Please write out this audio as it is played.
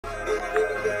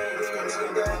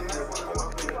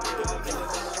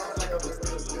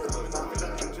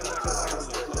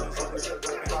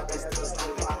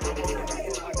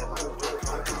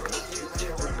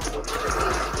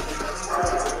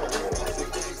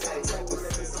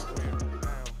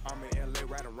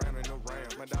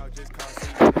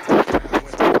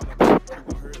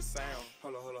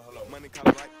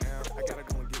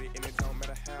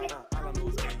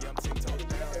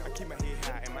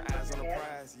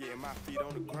and my feet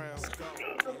on the ground.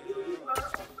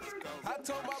 I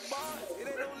told my boss it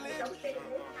ain't no limit.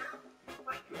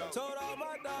 Told all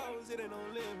my dogs it ain't no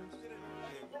limit.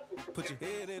 Put your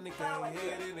head in the game,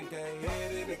 head in the game,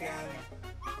 head in the game.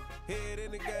 Head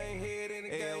in the game, head in the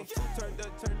game. Two turned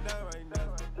up, turned down right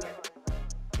now.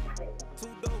 Two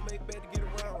don't make bad to get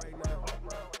around right now.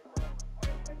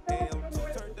 Two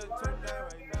turned up, turned down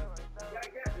right now.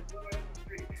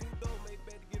 Two don't make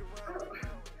bad to get around right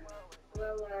now.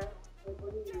 Well,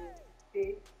 what do you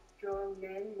big, strong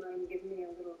men mind giving me a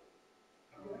little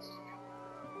push?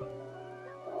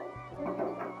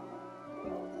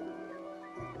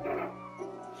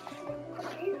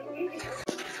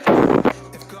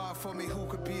 If God for me, who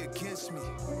could be against me?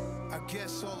 I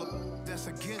guess all of that's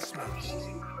against me.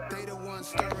 They the ones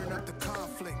stirring up the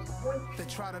conflict. They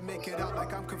try to make it out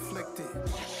like I'm conflicted.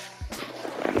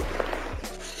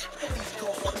 East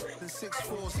Coast, the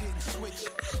 6-4's hitting switch.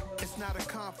 It's not a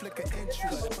conflict of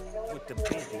interest. With the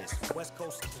business, West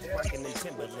Coast rocking in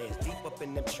Timberlands, deep up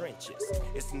in them trenches.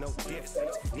 It's no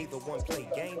difference. Neither one play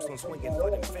games when swinging for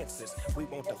them fences. We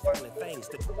want the finer things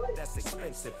that's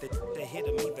expensive. They hit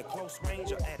them either close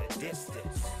range or at a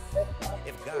distance.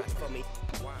 If God for me,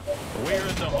 wow. We're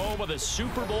at the home of the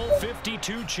Super Bowl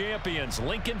 52 champions,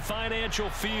 Lincoln Financial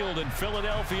Field in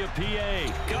Philadelphia,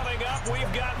 PA. Coming up,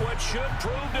 we've got what should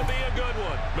prove to be a good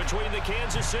one between the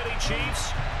Kansas City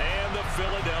Chiefs and the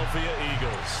Philadelphia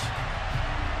Eagles.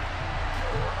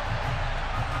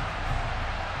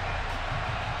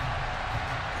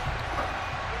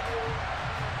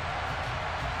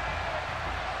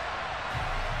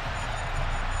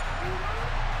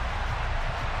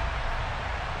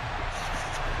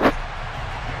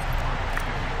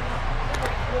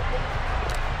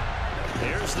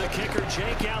 Here's the kicker,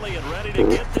 Jake Elliott, ready to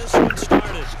get this one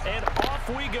started. And off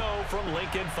we go from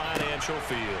Lincoln Financial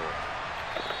Field.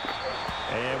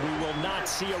 And we will not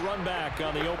see a run back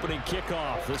on the opening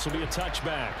kickoff. This will be a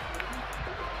touchback.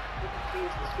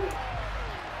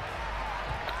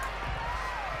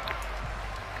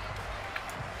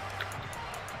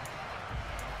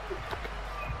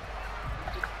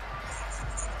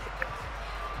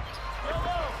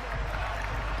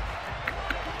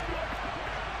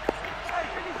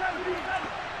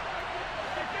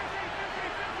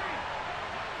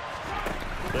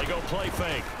 They go play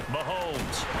fake.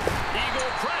 Mahomes.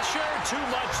 Eagle pressure. Too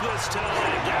much this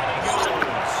time. Down he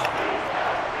goes.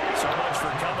 So much for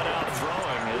coming out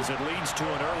throwing as it leads to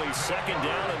an early second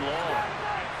down and long.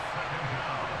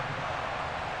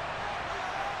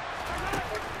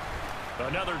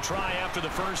 Another try after the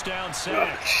first down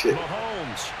sack.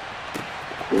 Mahomes.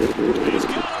 He's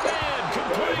got a man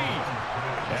complete.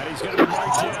 And he's going to be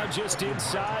marked down just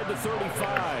inside the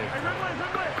 35.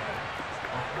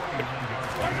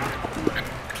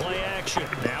 Play action.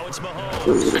 Now it's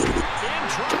Mahomes. In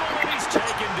trouble, and he's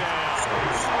taken down.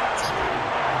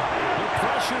 The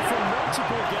pressure from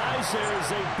multiple guys there as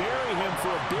they bury him for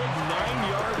a big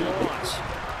 9-yard loss.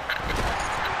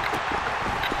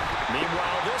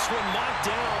 Meanwhile, this one knocked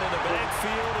down in the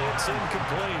backfield. It's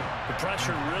incomplete. The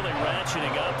pressure really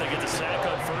ratcheting up. They get the sack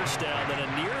on first down. Then a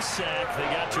near sack. They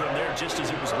got to him there just as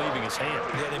it was leaving his hand.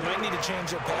 Yeah, they might need to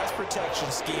change their pass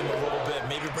protection scheme a little bit.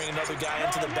 Maybe bring another guy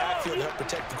into the backfield to help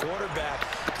protect the quarterback,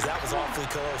 because that was awfully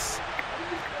close.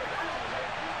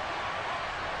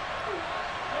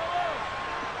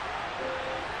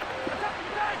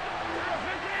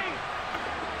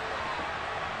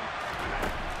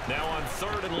 Now on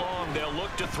 3rd and long, they'll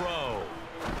look to throw.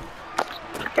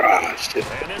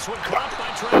 And this one caught by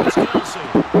Travis Kelce.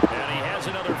 And he has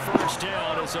another first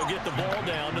down as they'll get the ball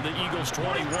down to the Eagles'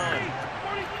 21.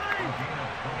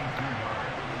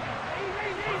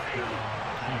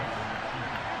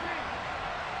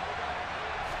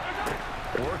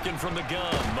 Working from the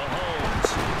gun,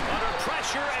 Mahomes. Under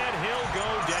pressure, and he'll go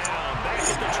down. Back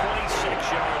at the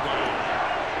 26-yard line.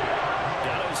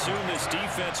 Gotta assume this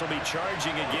defense will be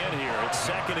charging again here. It's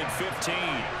 2nd and 15.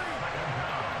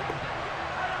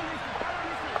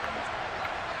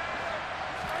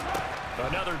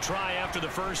 Another try after the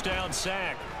first down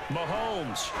sack.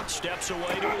 Mahomes steps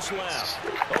away to his left.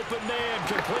 Open man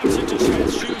completes it to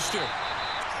Smith-Schuster.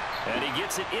 And he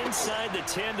gets it inside the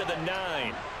 10 to the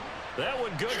 9. That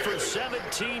one good for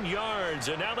 17 yards,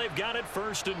 and now they've got it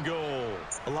 1st and goal.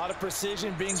 A lot of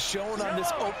precision being shown on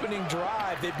this opening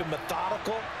drive. They've been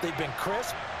methodical, they've been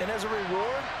crisp, and as a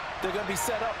reward, they're going to be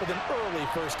set up with an early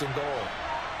 1st and goal.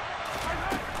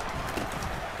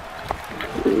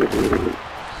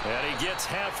 And he gets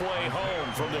halfway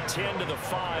home from the 10 to the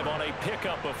 5 on a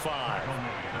pickup of 5.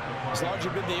 As long as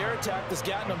you've been the air attack that's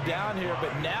gotten them down here,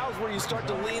 but now's where you start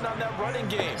to lean on that running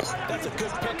game. That's a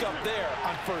good pickup there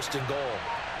on first and goal.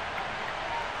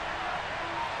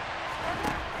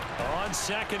 On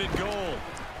second and goal,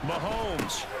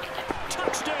 Mahomes.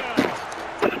 Touchdown!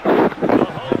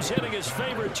 Mahomes hitting his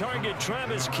favorite target,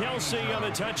 Travis Kelce, on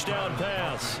the touchdown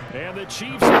pass. And the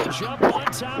Chiefs will jump on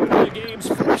top of the game's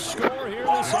first score here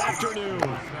this afternoon.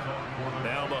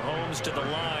 Now Mahomes to the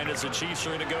line as the Chiefs are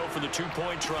going to go for the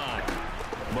two-point try.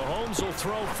 Mahomes will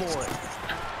throw for it.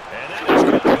 And that is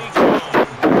going to be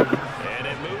gone. And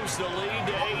it moves the lead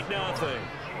to 8-0.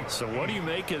 So what do you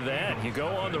make of that? You go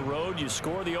on the road, you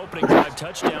score the opening drive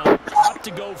touchdown, opt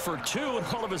to go for two, and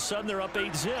all of a sudden they're up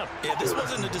 8-zip. Yeah, this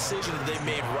wasn't a decision that they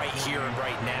made right here and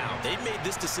right now. They made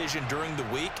this decision during the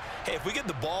week. Hey, if we get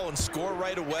the ball and score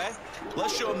right away,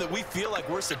 let's show them that we feel like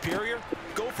we're superior.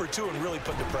 Go for two and really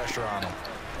put the pressure on them.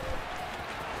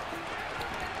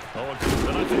 Oh,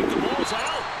 and I think the ball's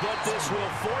out, but this will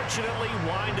fortunately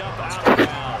wind up out of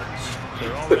bounds.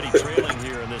 They're already trailing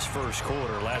here in this first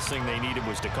quarter. Last thing they needed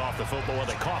was to cough the football. Well,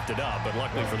 they coughed it up, but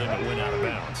luckily for them, it went out of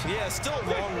bounds. Yeah, still a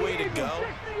long way to go,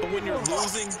 but when you're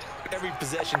losing, every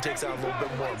possession takes on a little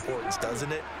bit more importance,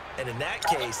 doesn't it? And in that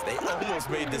case, they almost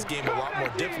made this game a lot more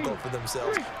difficult for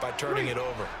themselves by turning it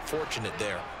over. Fortunate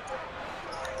there.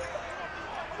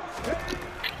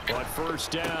 But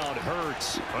first down,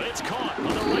 Hurts. But it's caught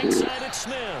on the right side at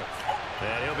Smith.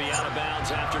 And he'll be out of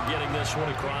bounds after getting this one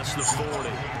across the 40.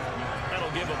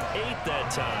 That'll give him 8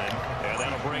 that time. And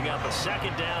that'll bring up a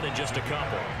second down in just a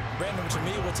couple. Brandon, to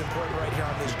me, what's important right here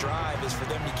on this drive is for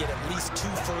them to get at least 2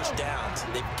 first downs.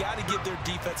 They've got to give their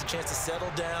defense a chance to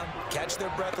settle down, catch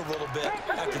their breath a little bit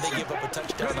after they give up a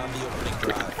touchdown on the opening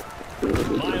drive.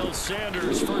 Miles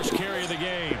Sanders, first carry of the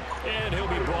game. And he'll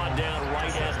be brought down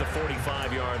right at the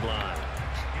 45-yard line.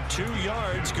 2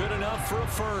 yards, good enough for a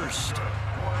first.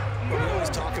 We always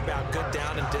talk about good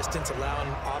down and distance, allowing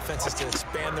offenses to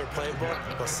expand their playbook.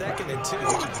 Well, 2nd and 2,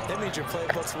 that means your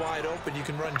playbook's wide open. You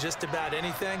can run just about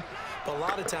anything. But a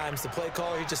lot of times, the play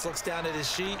caller, he just looks down at his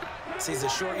sheet, sees the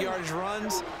short yardage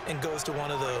runs, and goes to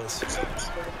one of those.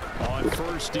 On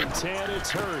 1st and 10,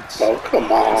 it's Hurts. Oh,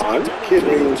 come on.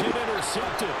 Kidding.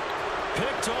 Intercepted.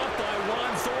 Picked off by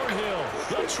Ron Thornhill.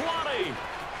 The 20.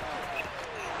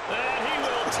 And he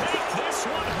will take this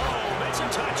one home. It's a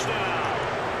touchdown.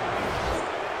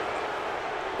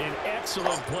 An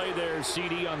excellent play there,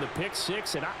 CD, on the pick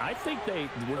 6. And I think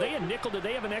were they a nickel? Did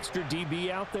they have an extra DB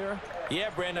out there?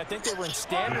 Yeah, Brandon, I think they were in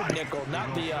standard nickel,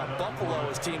 not the Buffalo,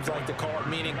 as teams like to call it,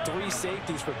 meaning 3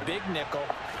 safeties for big nickel.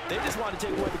 They just wanted to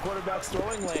take away the quarterback's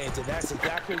throwing lanes, and that's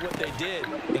exactly what they did,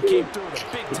 and came through with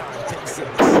a big-time pick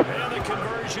 6. And the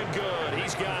conversion good.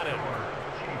 He's got it.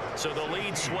 So the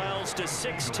lead swells to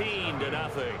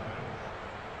 16-0.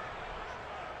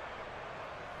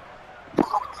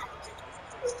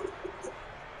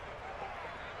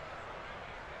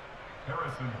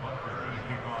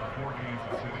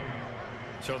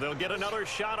 So they'll get another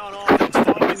shot on offense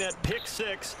following that pick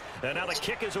 6. And now the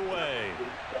kick is away.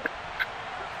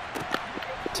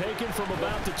 Taken from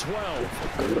about the 12.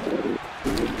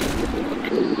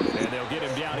 And they'll get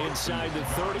him down inside the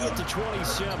 30 at the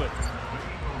 27.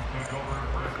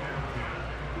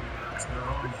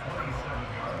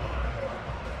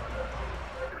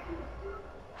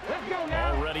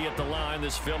 Already at the line,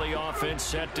 this Philly offense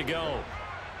set to go.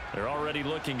 They're already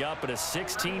looking up at a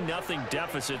 16-0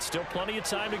 deficit. Still plenty of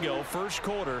time to go, first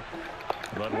quarter.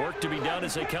 But work to be done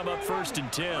as they come up 1st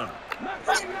and 10.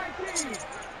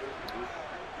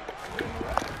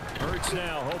 Hurts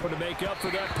now hoping to make up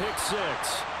for that pick 6.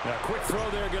 Now, quick throw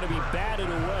there, going to be batted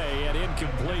away and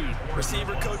incomplete.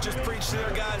 Receiver coaches preach to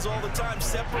their guys all the time.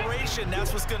 Separation,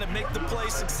 that's what's going to make the play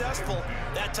successful.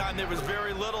 That time there was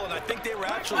very little, and I think they were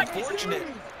actually fortunate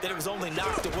that it was only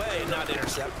knocked away and not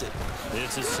intercepted.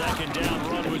 It's a 2nd down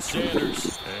run with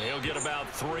Sanders. And he'll get about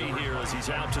 3 here as he's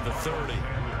out to the 30.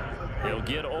 He'll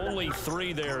get only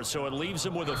 3 there, so it leaves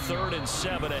him with a 3rd and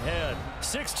 7 ahead.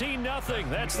 16-0.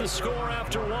 That's the score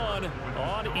after 1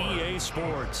 on EA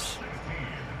Sports.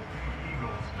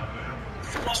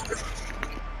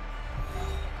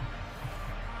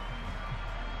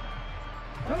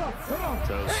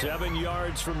 So 7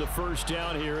 yards from the first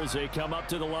down here as they come up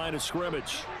to the line of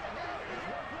scrimmage.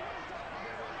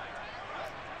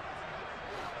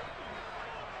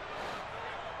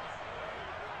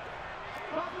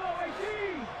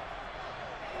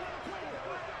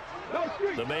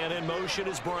 The man in motion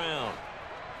is Brown.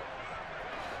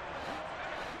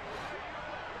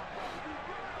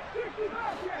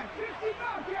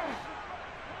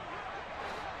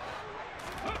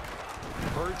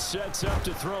 Hurts sets up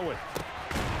to throw it.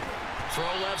 Throw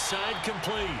left side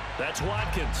complete. That's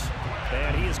Watkins.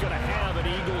 And he is going to have an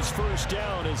Eagles first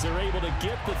down as they're able to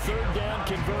get the 3rd down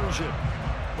conversion.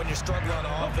 when you're struggling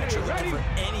on offense, you're looking for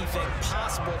anything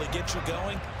possible to get you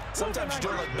going. Sometimes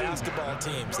you're doing like basketball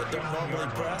teams that don't normally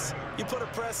press. You put a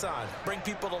press on, bring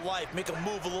people to life, make them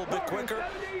move a little bit quicker.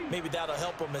 Maybe that'll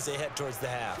help them as they head towards the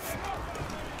half.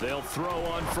 They'll throw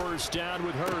on first down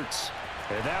with Hurts.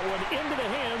 And that one into the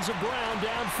hands of Brown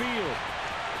downfield.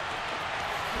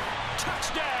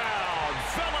 Touchdown,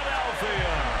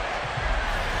 Philadelphia!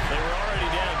 They were already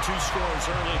down 2 scores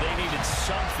early. They needed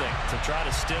something to try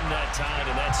to stem that tide,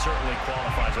 and that certainly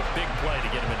qualifies. A big play to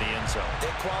get them in the end zone.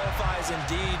 It qualifies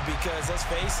indeed because, let's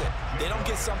face it, they don't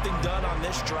get something done on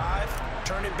this drive,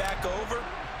 turn it back over.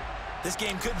 This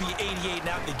game could be 88 and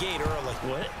out the gate early.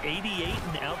 What? 88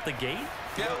 and out the gate?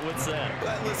 Yeah. What's that?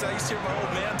 Listen, I used to hear my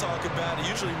old man talk about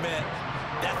it. Usually meant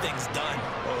that thing's done.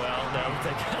 Well, now that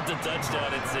they got the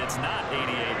touchdown, it's not 88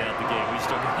 out the gate. We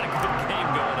still got a good game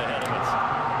going ahead of us.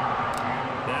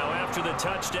 Now, after the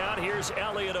touchdown, here's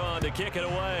Elliott on to kick it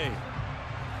away.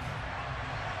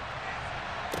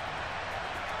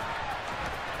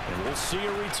 And we'll see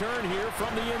a return here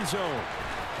from the end zone.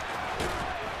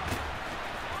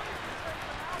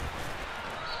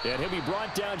 And he'll be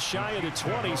brought down shy of the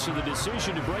 20, so the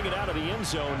decision to bring it out of the end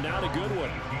zone, not a good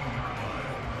one.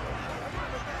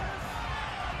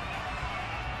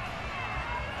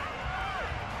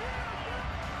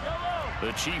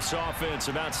 The Chiefs offense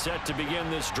about set to begin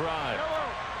this drive.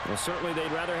 Well, certainly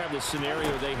they'd rather have the scenario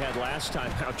they had last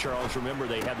time out, Charles. Remember,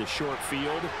 they had the short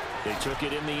field. They took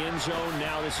it in the end zone.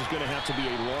 Now this is going to have to be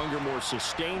a longer, more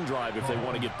sustained drive if they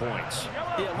want to get points.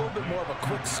 Yeah, a little bit more of a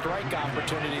quick strike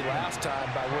opportunity last time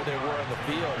by where they were in the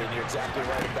field, and you're exactly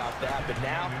right about that. But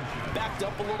now, backed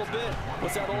up a little bit.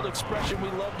 What's that old expression we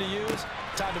love to use?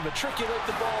 Time to matriculate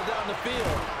the ball down the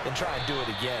field and try and do it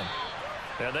again.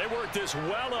 And they work this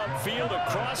well upfield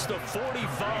across the 45.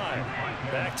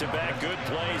 Back-to-back good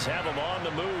plays have them on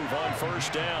the move on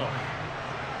first down.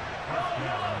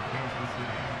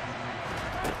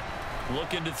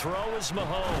 Looking to throw is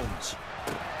Mahomes.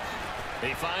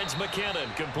 He finds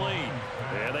McKinnon, complete.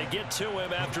 And they get to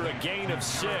him after a gain of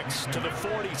 6 to the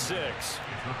 46.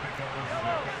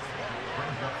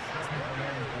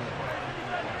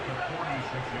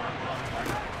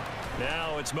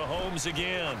 Now it's Mahomes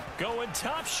again. Going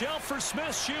top shelf for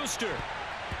Smith-Schuster.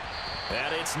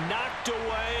 And it's knocked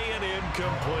away and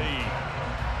incomplete.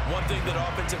 One thing that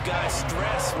offensive guys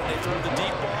stress when they throw the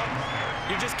deep ball,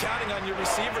 you're just counting on your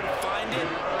receiver to find it,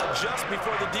 adjust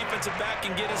before the defensive back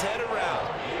can get his head around.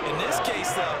 In this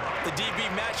case, though, the DB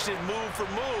matched it move for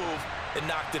move and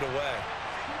knocked it away.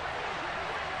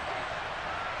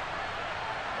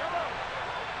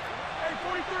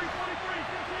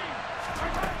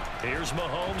 Here's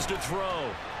Mahomes to throw.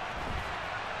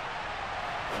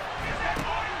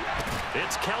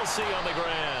 It's Kelsey on the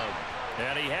ground.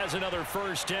 And he has another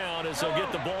first down as they'll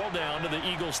get the ball down to the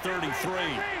Eagles' 33.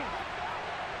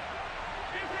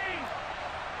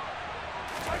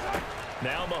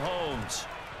 Now Mahomes.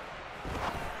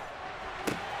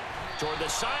 Toward the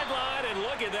sideline, and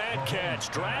look at that catch.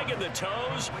 Dragging the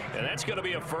toes, and that's going to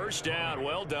be a first down.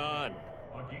 Well done.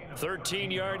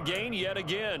 13-yard gain yet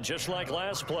again, just like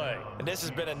last play. And this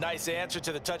has been a nice answer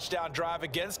to the touchdown drive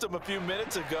against them a few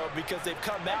minutes ago because they've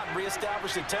come out and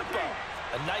reestablished the tempo.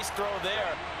 A nice throw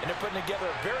there, and they're putting together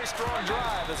a very strong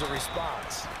drive as a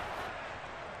response.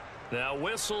 Now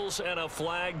whistles and a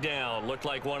flag down. Looked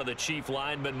like one of the Chief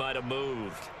linemen might have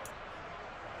moved.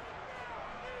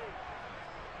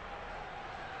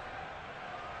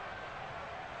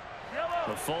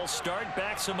 The false start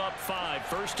backs him up 5,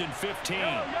 1st and 15.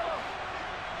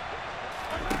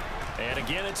 And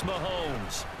again, it's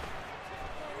Mahomes.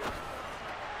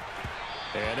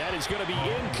 And that is going to be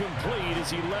incomplete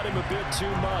as he led him a bit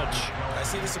too much. I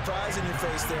see the surprise in your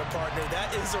face there, partner.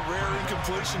 That is a rare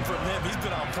incompletion from him. He's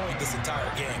been on point this entire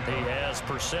game. He has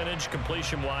percentage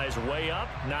completion-wise way up,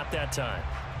 not that time.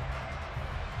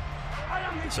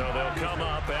 So they'll come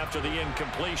up after the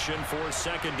incompletion for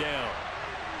 2nd down.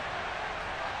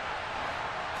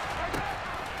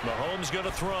 Mahomes going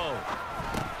to throw.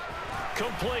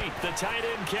 Complete, the tight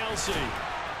end Kelsey.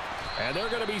 And they're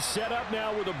going to be set up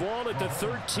now with the ball at the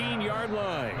 13-yard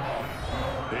line.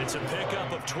 It's a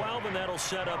pickup of 12, and that'll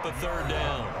set up a 3rd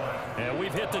down. And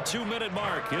we've hit the 2-minute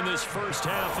mark in this first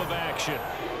half of action.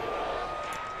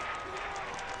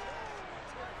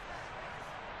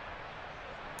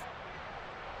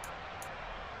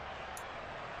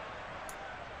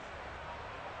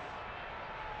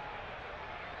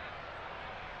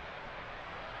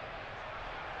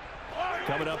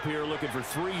 Coming up here looking for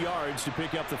 3 yards to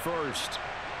pick up the first.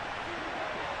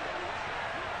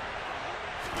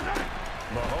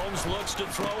 Mahomes looks to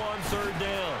throw on 3rd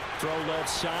down. Throw left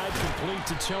side, complete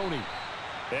to Tony.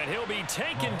 And he'll be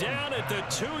taken down at the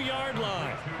 2-yard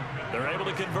line. They're able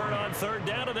to convert on 3rd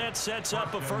down, and that sets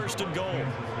up a 1st and goal.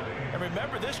 And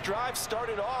remember, this drive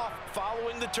started off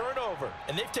following the turnover,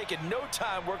 and they've taken no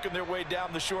time working their way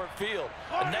down the short field.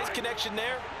 A nice connection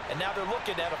there, and now they're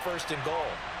looking at a 1st and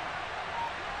goal.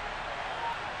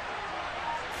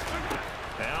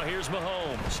 Now here's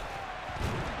Mahomes.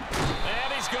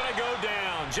 And he's going to go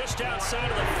down just outside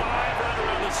of the 5, right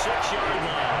around the 6-yard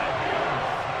line.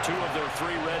 2 of their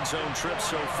 3 red zone trips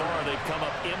so far they've come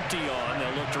up empty on.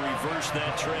 They'll look to reverse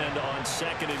that trend on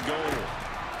 2nd and goal.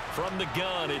 From the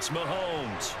gun, it's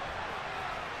Mahomes.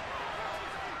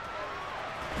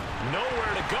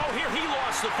 Nowhere to go here. He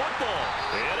lost the football.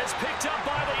 And it's picked up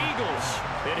by the Eagles.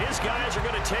 And his guys are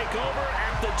going to take over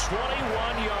at the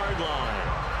 21-yard line.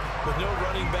 With no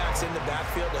running backs in the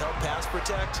backfield to help pass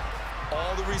protect,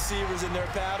 all the receivers in their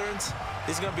patterns,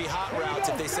 these are going to be hot routes.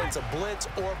 If they sense a blitz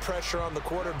or pressure on the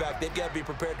quarterback, they've got to be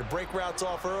prepared to break routes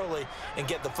off early and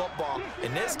get the football.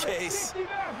 In this case,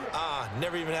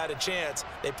 never even had a chance.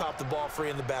 They popped the ball free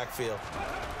in the backfield.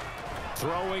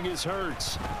 Throwing is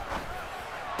Hurts.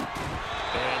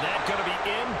 And that's going to be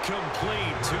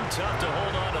incomplete. Too tough to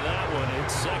hold on to that one.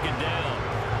 It's 2nd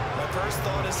down. My first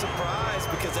thought is surprise,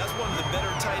 because that's one of the better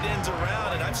tight ends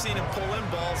around, and I've seen him pull in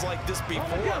balls like this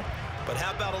before. But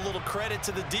how about a little credit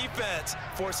to the defense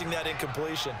forcing that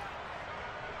incompletion?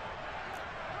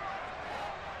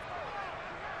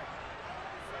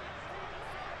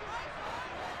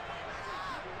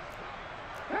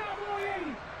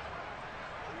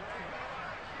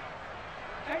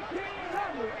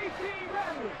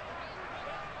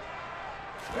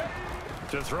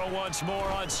 To throw once more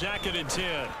on 2nd and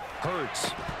 10.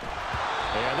 Hurts.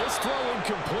 And this throw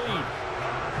incomplete.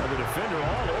 The defender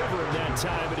all over him that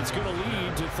time, but it's going to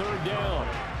lead to 3rd down.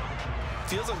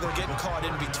 Feels like they're getting caught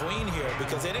in between here,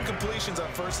 because they had incompletions on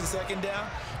 1st and 2nd down.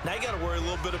 Now you got to worry a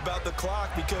little bit about the clock,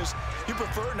 because you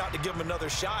prefer not to give them another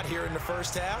shot here in the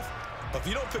 1st half. But if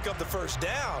you don't pick up the 1st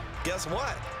down, guess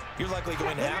what? You're likely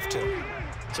going to have to.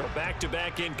 So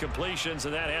back-to-back incompletions,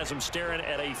 and that has them staring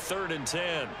at a 3rd and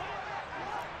 10.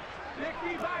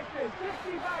 60 Vikings,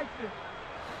 60 Vikings.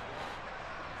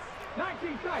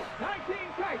 19 tight, 19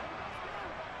 tight.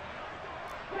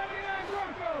 79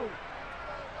 Broncos.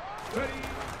 Ready.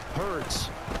 Hurts.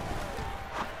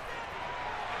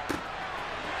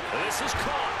 This is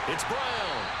caught. It's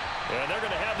Brown. And they're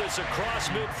going to have this across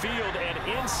midfield and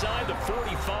inside the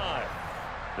 45.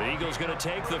 The Eagles going to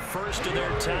take the first of their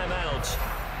timeouts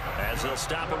as they'll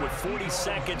stop it with 40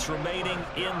 seconds remaining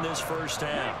in this 1st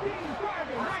half.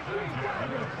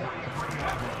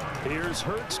 Here's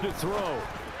Hurts to throw.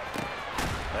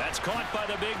 That's caught by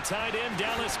the big tight end,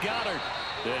 Dallas Goedert.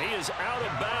 And he is out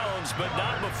of bounds, but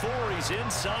not before he's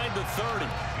inside the 30.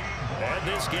 Add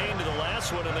this game to the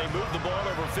last one, and they moved the ball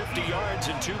over 50 yards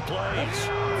in 2 plays.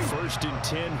 1st and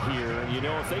 10 here. And, you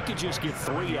know, if they could just get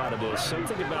 3 out of this,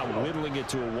 something about whittling it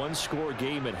to a 1-score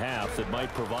game at half that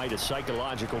might provide a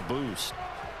psychological boost.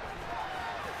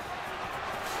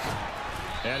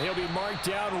 And he'll be marked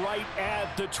down right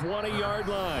at the 20-yard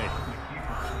line.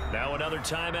 Now another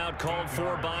timeout called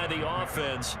for by the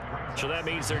offense. So that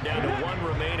means they're down to 1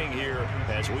 remaining here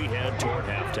as we head toward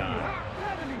halftime.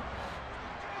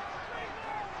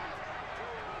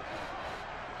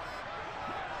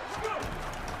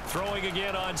 Throwing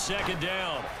again on 2nd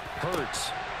down. Hurts.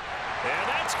 And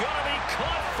that's going to be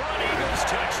caught for an Eagles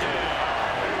touchdown.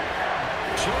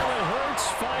 Jalen Hurts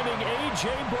finding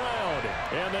A.J. Brown.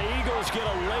 And the Eagles get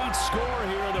a late score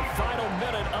here in the final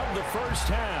minute of the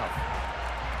 1st half.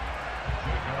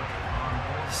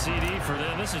 CD for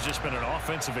them. This has just been an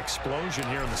offensive explosion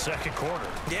here in the 2nd quarter.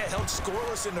 Yeah, held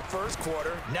scoreless in the 1st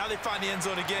quarter. Now they find the end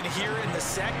zone again here in the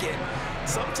 2nd.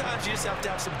 Sometimes you just have to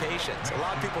have some patience. A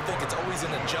lot of people think it's always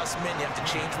an adjustment. You have to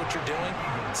change what you're doing.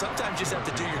 Sometimes you just have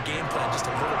to do your game plan just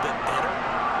a little bit better.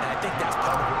 And I think that's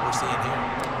part of what we're seeing here.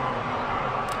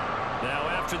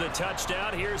 Now after the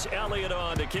touchdown, here's Elliott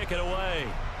on to kick it away.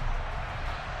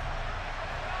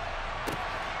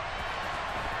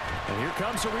 And here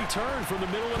comes a return from the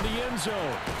middle of the end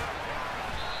zone.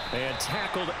 And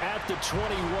tackled at the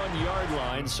 21-yard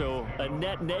line, so a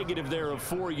net negative there of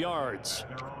 4 yards.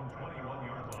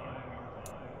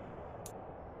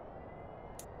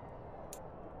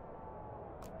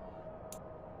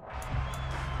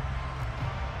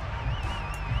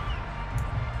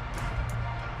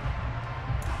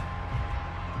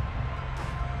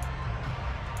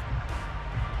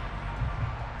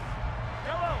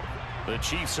 The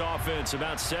Chiefs offense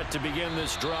about set to begin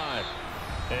this drive.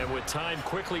 And with time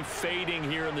quickly fading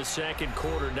here in the 2nd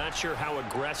quarter, not sure how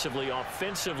aggressively,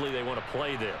 offensively they want to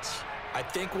play this. I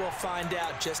think we'll find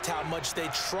out just how much they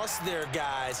trust their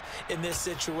guys in this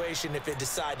situation if they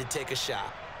decide to take a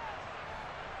shot.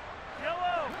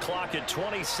 Clock at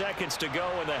 20 seconds to go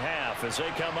in the half as they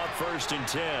come up 1st and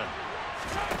 10.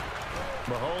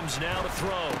 Mahomes now to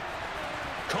throw.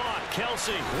 Caught.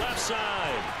 Kelsey, left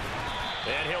side.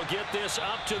 And he'll get this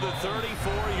up to the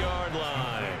 34-yard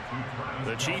line.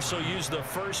 The Chiefs will use the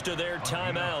first of their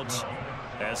timeouts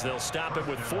as they'll stop it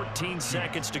with 14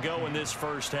 seconds to go in this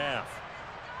first half.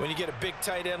 When you get a big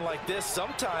tight end like this,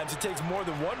 sometimes it takes more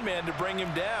than one man to bring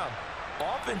him down.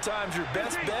 Oftentimes, your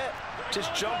best bet,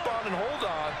 just jump on and hold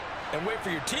on and wait for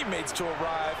your teammates to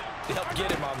arrive to help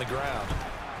get him on the ground.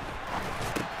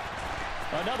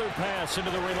 Another pass into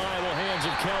the reliable hands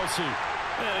of Kelsey.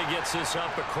 And he gets this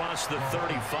up across the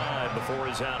 35 before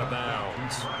he's out of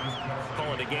bounds.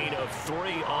 Call it a gain of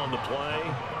 3 on the play,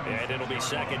 and it'll be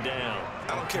 2nd down.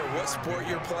 I don't care what sport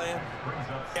you're playing.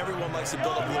 Everyone likes to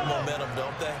build up a little momentum,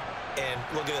 don't they? And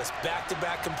look at this,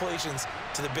 back-to-back completions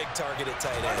to the big target at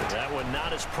tight end. That one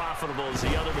not as profitable as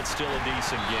the other, but still a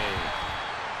decent game.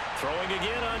 Throwing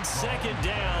again on 2nd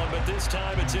down, but this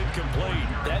time it's incomplete.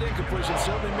 That incompletion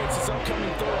certainly makes this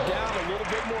upcoming 3rd down a little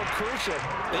bit more crucial.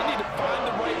 They need to find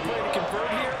the right play to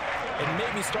convert here and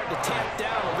maybe start to tamp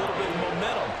down a little bit of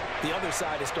momentum. The other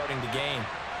side is starting to gain.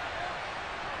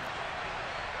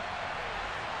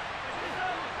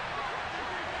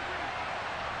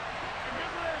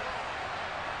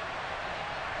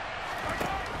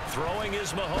 Throwing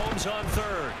is Mahomes on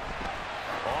 3rd.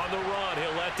 On the run,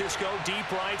 he'll let this go deep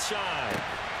right side.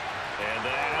 And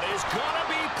that is going to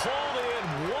be pulled in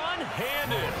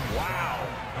one-handed. Wow.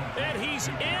 And he's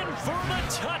in for the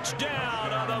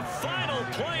touchdown on the final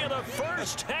play of the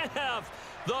first half.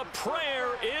 The prayer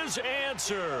is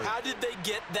answered. How did they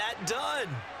get that done?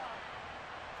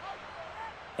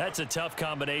 That's a tough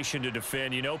combination to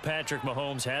defend. You know Patrick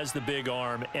Mahomes has the big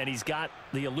arm, and he's got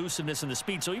the elusiveness and the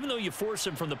speed. So even though you force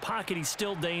him from the pocket, he's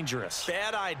still dangerous.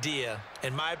 Bad idea,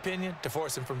 in my opinion, to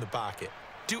force him from the pocket.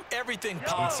 Do everything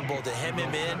possible to hem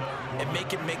him in and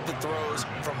make him make the throws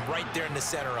from right there in the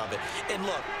center of it. And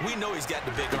look, we know he's got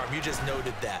the big arm. You just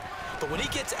noted that. But when he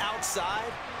gets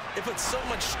outside, it puts so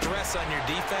much stress on your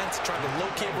defense trying to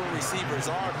locate where receivers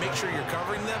are, make sure you're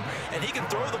covering them, and he can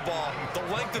throw the ball the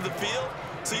length of the field.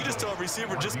 So you just tell a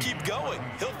receiver, just keep going.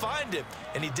 He'll find him,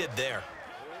 and he did there.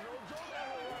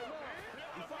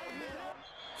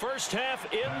 First half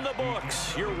in the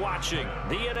books. You're watching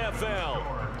the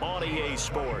NFL on EA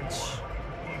Sports.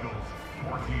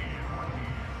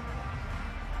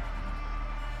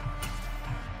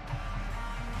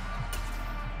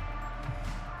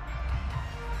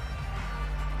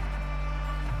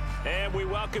 And we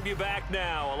welcome you back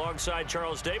now. Alongside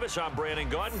Charles Davis, I'm Brandon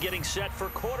Gaudin, getting set for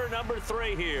quarter number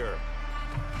 3 here.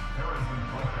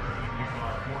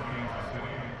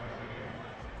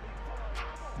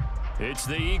 It's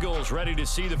the Eagles ready to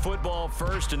see the football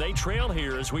first, and they trail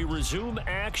here as we resume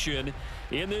action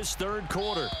in this 3rd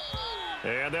quarter.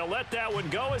 And they'll let that one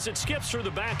go as it skips through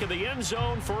the back of the end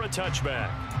zone for a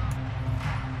touchback.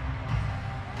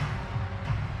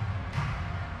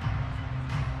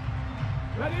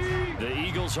 The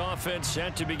Eagles offense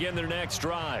set to begin their next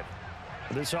drive.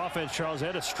 This offense, Charles,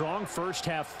 had a strong first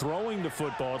half throwing the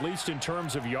football, at least in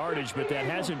terms of yardage, but that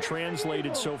hasn't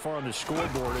translated so far on the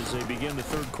scoreboard as they begin the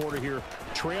 3rd quarter here,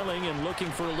 trailing and looking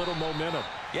for a little momentum.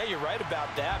 Yeah, you're right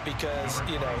about that because,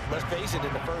 you know, let's face it,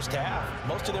 in the first half,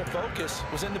 most of their focus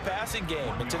was in the passing game.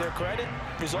 And to their credit,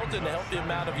 resulted in a healthy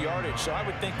amount of yardage. So I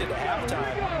would think that at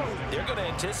halftime, they're going to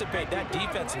anticipate that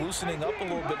defense loosening up a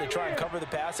little bit to try and cover the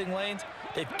passing lanes.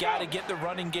 They've got to get the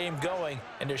running game going,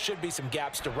 and there should be some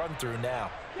gaps to run through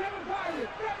now.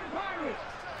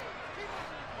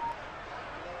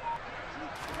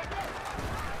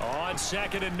 On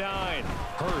 2nd and 9,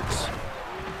 Hurts.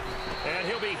 And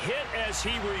he'll be hit as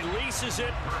he releases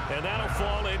it, and that'll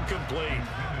fall incomplete.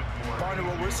 Partner,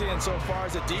 what we're seeing so far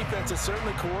is the defense is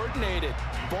certainly coordinated.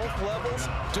 Both levels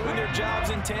doing their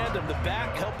jobs in tandem. The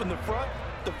back helping the front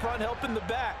helping the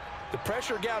back. The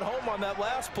pressure got home on that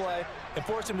last play and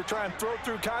forced him to try and throw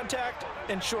through contact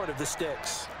and short of the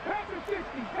sticks. 70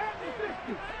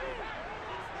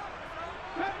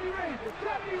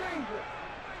 Ranger.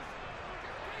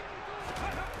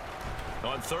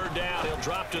 On 3rd down, he'll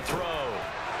drop to throw.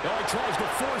 Oh, he tries to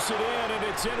force it in, and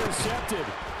it's intercepted.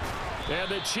 And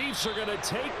the Chiefs are going to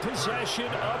take possession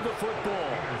of the football.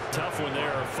 Tough one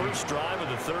there. First drive of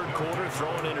the 3rd quarter,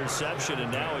 throw an interception,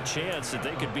 and now a chance that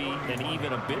they could be in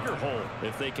even a bigger hole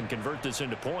if they can convert this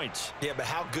into points. Yeah, but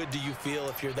how good do you feel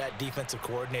if you're that defensive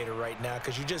coordinator right now?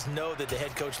 Because you just know that the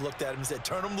head coach looked at him and said,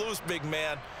 turn him loose, big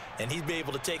man. And he'd be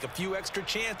able to take a few extra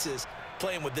chances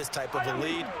playing with this type of a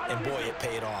lead, and boy, it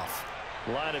paid off.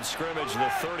 Line of scrimmage, the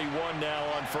 31 now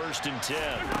on 1st and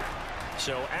 10.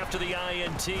 So after the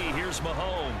INT, here's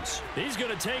Mahomes. He's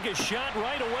going to take a shot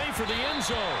right away for the end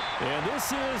zone. And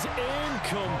this is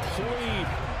incomplete.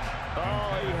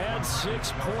 Oh, he had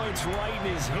 6 points right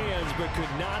in his hands, but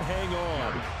could not hang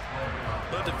on.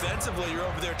 But defensively, you're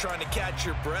over there trying to catch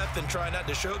your breath and try not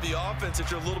to show the offense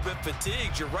that you're a little bit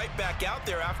fatigued. You're right back out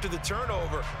there after the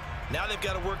turnover. Now they've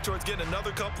got to work towards getting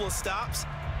another couple of stops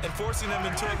and forcing them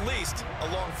into at least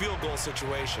a long field goal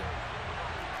situation.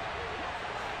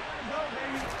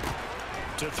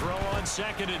 To throw on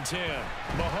 2nd and 10.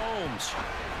 Mahomes.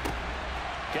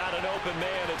 Got an open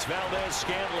man. It's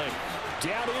Valdez-Scantling.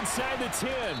 Down inside the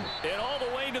 10. And all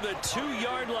the way to the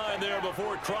 2-yard line there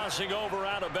before crossing over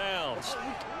out of bounds.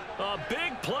 A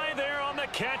big play there on the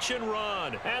catch and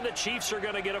run. And the Chiefs are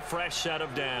going to get a fresh set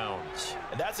of downs.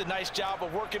 And that's a nice job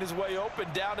of working his way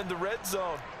open down in the red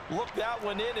zone. Looked that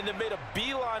one in and then made a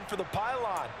beeline for the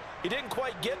pylon. He didn't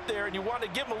quite get there, and you want to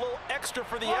give him a little extra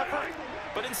for the effort.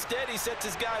 But instead, he sets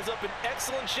his guys up in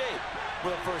excellent shape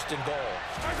with a 1st and goal.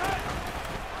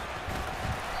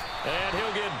 And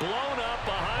he'll get blown up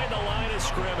behind the line of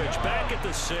scrimmage. Back at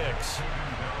the 6.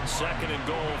 2nd and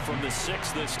goal from the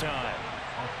 6 this time.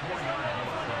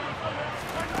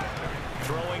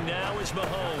 Throwing now is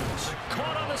Mahomes.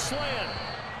 Caught on the slant.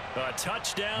 A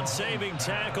touchdown saving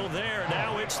tackle there.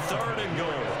 Now it's 3rd and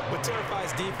goal. What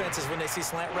terrifies defenses when they see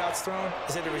slant routes thrown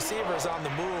is that the receiver is on the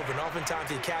move, and oftentimes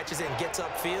he catches it and gets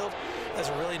upfield. Does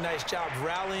a really nice job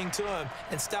rallying to him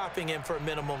and stopping him for a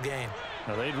minimal gain.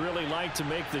 Now they'd really like to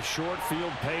make the short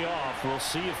field pay off. We'll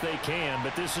see if they can,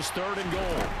 but this is 3rd and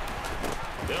goal.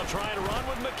 They'll try to run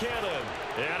with McKinnon,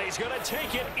 and he's going to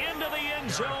take it into the end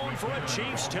zone for a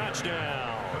Chiefs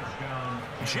touchdown.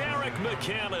 Jerick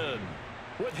McKinnon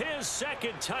with his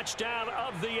 2nd touchdown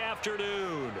of the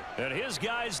afternoon. And his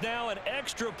guys now an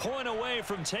extra point away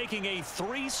from taking a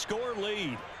 3-score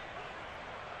lead.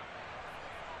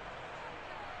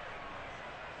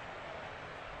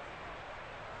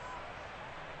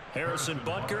 Harrison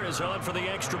Butker is on for the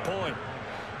extra point.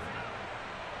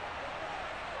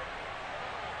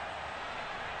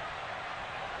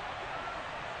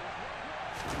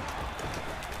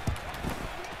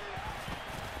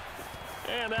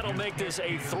 And that'll make this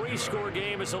a 3-score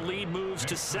game as the lead moves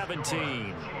to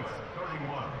 17.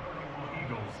 31,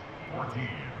 Eagles 14.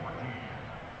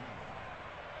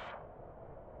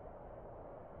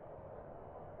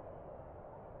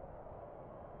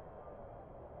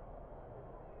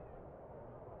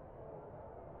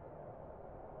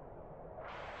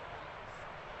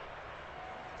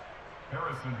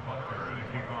 Harrison Butker to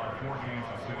kick off 4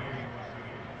 Kansas City.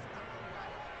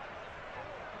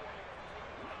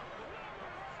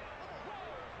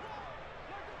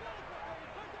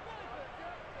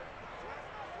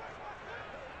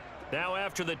 Now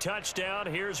after the touchdown,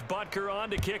 here's Butker on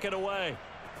to kick it away.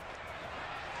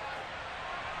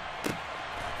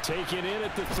 Taken in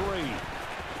at the 3.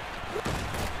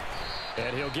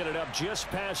 And he'll get it up just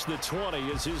past the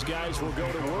 20 as his guys will go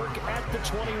to work at the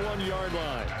 21-yard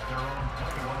line.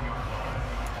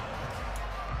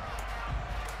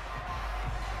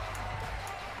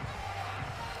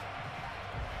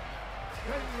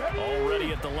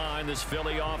 Already at the line, this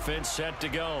Philly offense set to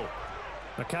go.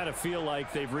 I kind of feel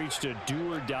like they've reached a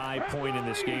do-or-die point in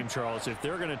this game, Charles. If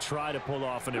they're going to try to pull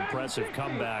off an impressive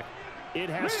comeback, it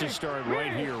has to start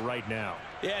right here, right now.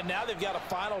 Yeah, now they've got a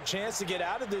final chance to get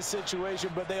out of this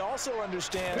situation, but they also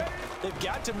understand they've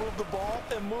got to move the ball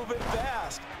and move it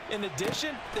fast. In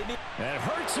addition, they need... And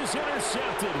Hurts is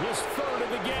intercepted, his 3rd of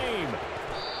the game.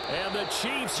 And the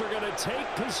Chiefs are going to take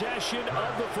possession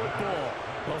of the football.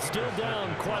 Well, still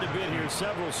down quite a bit here,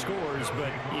 several scores, but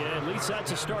yeah, at least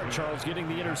that's a start, Charles, getting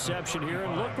the interception here.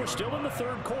 And look, we're still in the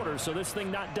 3rd quarter, so this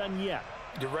thing not done yet.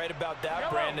 You're right about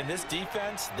that, Brandon. This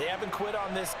defense, they haven't quit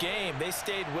on this game. They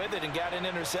stayed with it and got an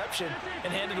interception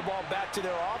and handed the ball back to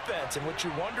their offense. And what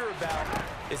you wonder about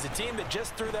is the team that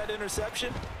just threw that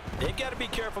interception, they've got to be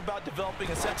careful about developing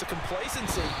a sense of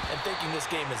complacency and thinking this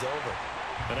game is over.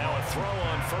 And now a throw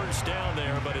on 1st down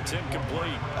there, but it's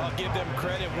incomplete. I'll give them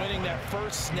credit winning that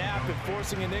first snap and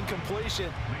forcing an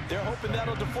incompletion. They're hoping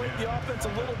that'll deflate the offense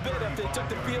a little bit if they took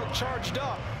the field charged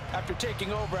up after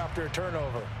taking over after a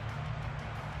turnover.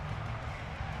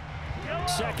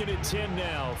 2nd and 10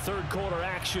 now. 3rd quarter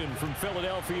action from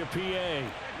Philadelphia, PA.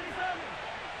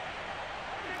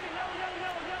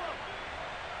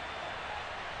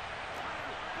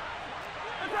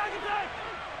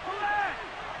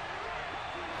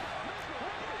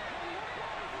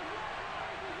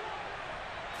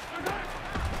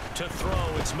 To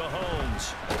throw, it's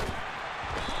Mahomes.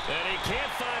 And he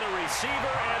can't find a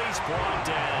receiver, and he's brought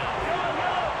down.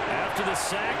 After the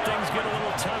sack, things get a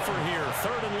little tougher here.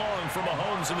 3rd and long for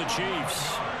Mahomes and the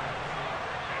Chiefs.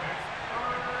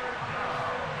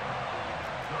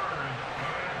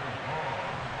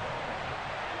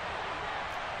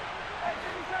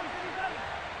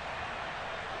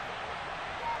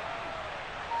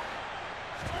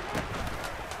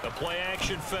 The play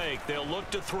action fake. They'll look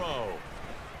to throw.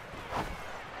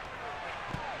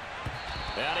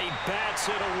 And he bats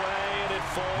it away, and it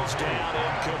falls down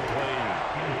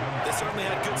incomplete. They certainly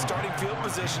had good starting field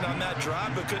position on that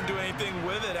drive, but couldn't do anything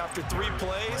with it after 3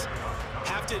 plays.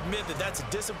 Have to admit that that's a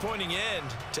disappointing end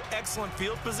to excellent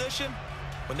field position.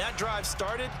 When that drive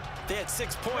started, they had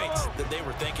 6 points that they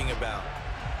were thinking about.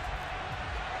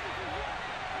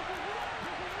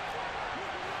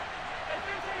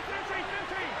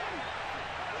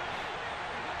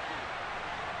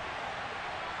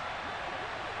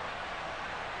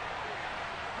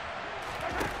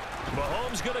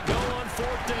 Mahomes going to go on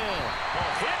 4th down. A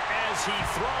hit as he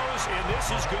throws, and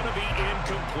this is going to be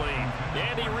incomplete.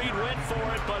 Andy Reid went for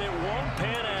it, but it won't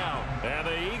pan out. And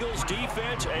the Eagles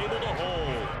defense able to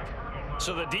hold.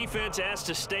 So the defense asked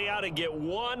to stay out and get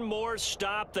one more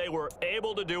stop. They were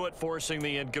able to do it, forcing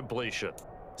the incompletion.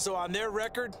 So on their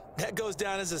record, that goes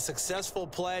down as a successful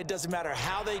play. Doesn't matter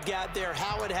how they got there,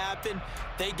 how it happened.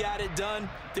 They got it done.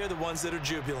 They're the ones that are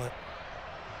jubilant.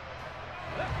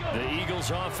 The Eagles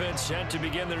offense set to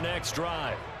begin their next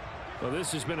drive. Well,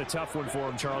 this has been a tough one for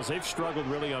them, Charles. They've struggled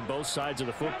really on both sides of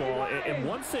the football. And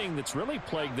one thing that's really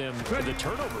plagued them are the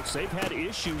turnovers. They've had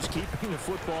issues keeping the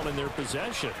football in their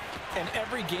possession. And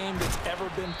every game that's ever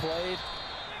been played,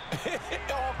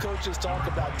 all coaches talk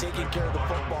about taking care of the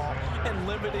football and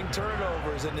limiting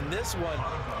turnovers. And in this one,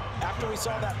 after we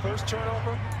saw that first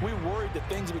turnover, we worried that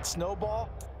things would snowball,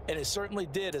 and it certainly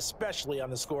did, especially on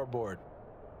the scoreboard.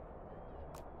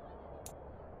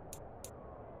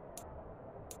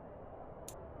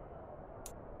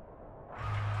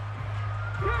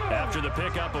 After the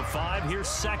pickup of 5, here's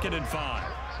 2nd and 5.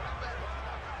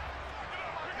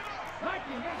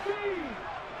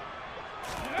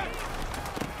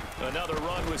 Another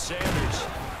run with Sanders.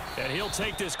 And he'll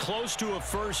take this close to a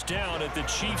 1st down at the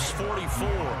Chiefs' 44.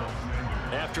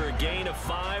 After a gain of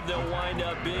 5, they'll wind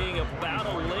up being about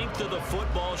a length of the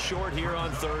football short here on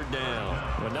 3rd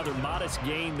down. Another modest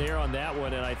gain there on that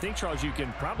one, and I think, Charles, you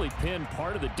can probably pin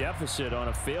part of the deficit on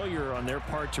a failure on their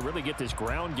part to really get this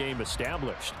ground game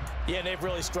established. Yeah, and they've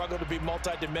really struggled to be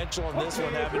multidimensional in this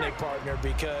one, haven't they, partner?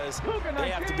 Because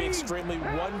they have to be extremely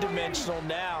one-dimensional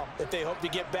now if they hope to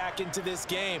get back into this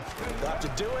game. They'll have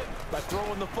to do it by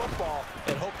throwing the football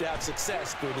and hope to have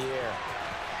success through the air.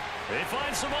 They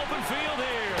find some open field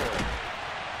here.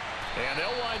 And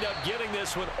they'll wind up getting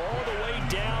this one all the way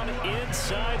down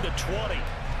inside the 20.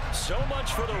 So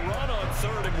much for the run on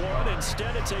 3rd and 1.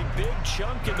 Instead, it's a big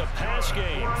chunk in the pass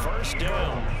game. 1st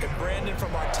down. And Brandon,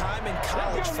 from our time in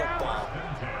college football,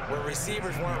 where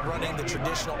receivers weren't running the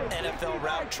traditional NFL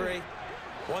route tree,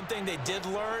 one thing they did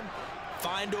learn,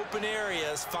 find open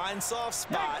areas, find soft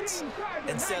spots,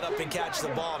 and set up and catch the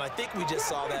ball. And I think we just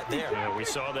saw that there. Yeah, we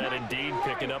saw that indeed,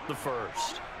 picking up the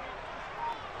 1st.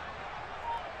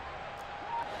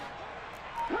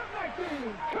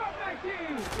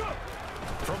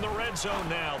 From the red zone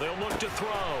now, they'll look to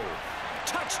throw.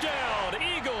 Touchdown,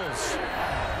 Eagles!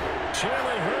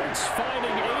 Jalen Hurts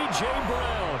finding A.J.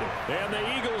 Brown. And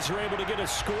the Eagles are able to get a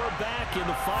score back in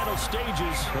the final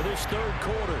stages of this 3rd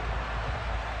quarter.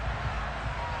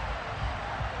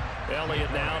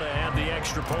 Elliott now to add the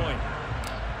extra point.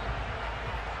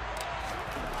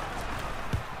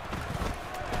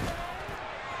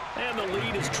 And the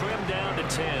lead is trimmed down to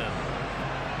 10.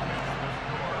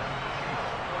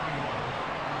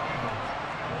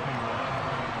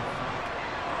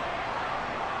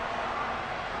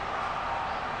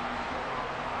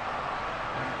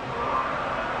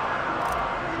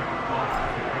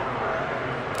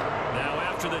 Now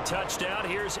after the touchdown,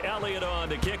 here's Elliott on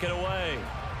to kick it away.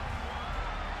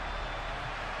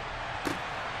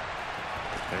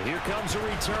 And here comes a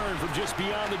return from just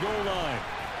beyond the goal line.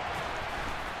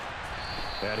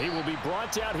 And he will be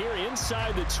brought down here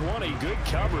inside the 20. Good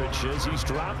coverage as he's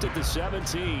dropped at the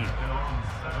 17.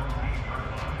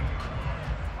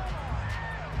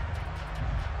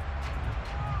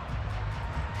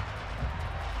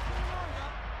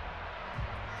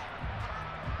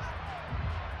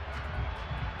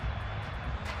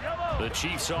 The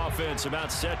Chiefs offense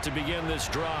about set to begin this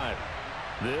drive.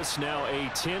 This now a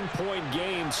 10-point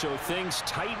game, so things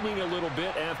tightening a little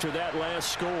bit after that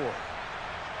last score.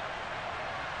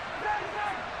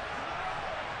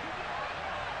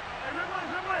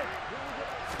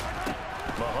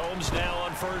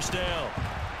 first down.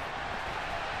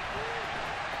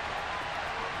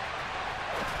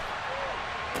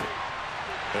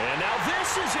 And now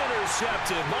this is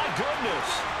intercepted. My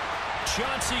goodness.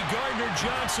 Chauncey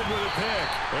Gardner-Johnson with a pick.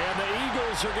 And the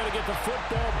Eagles are going to get the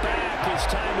football back. It's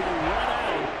time to run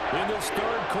out in this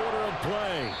third quarter of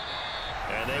play.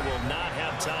 And they will not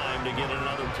have time to get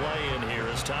another play in here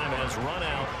as time has run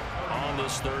out on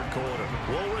this third quarter.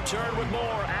 We'll return with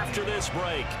more after this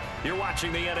break. You're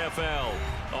watching the NFL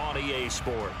on EA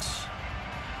Sports.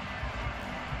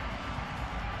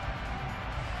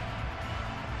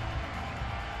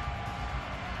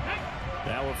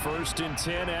 Now a 1st and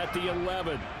 10 at the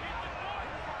 11.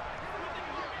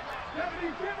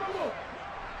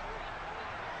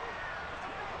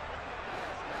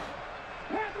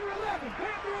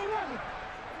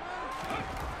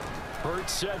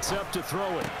 Hurts sets up to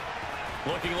throw it.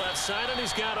 Looking left side, and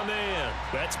he's got a man.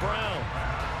 That's Brown.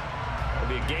 That'll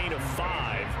be a gain of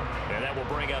 5, and that will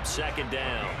bring up 2nd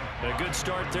down. And a good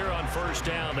start there on 1st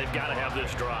down. They've got to have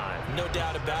this drive. No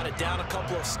doubt about it. Down a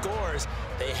couple of scores.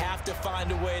 They have to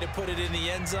find a way to put it in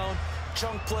the end zone.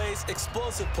 Chunk plays,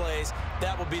 explosive plays.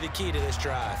 That will be the key to this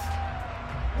drive.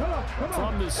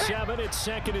 From the 7, it's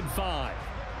 2nd and 5.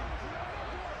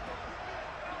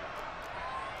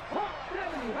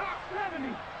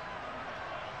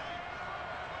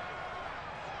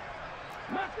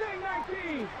 Mustang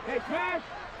 19. Hey, Smash.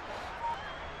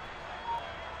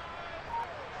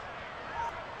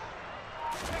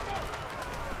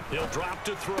 He'll drop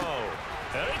to throw.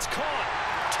 And it's caught.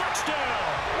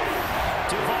 Touchdown.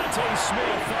 Devontae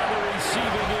Smith on the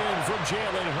receiving end from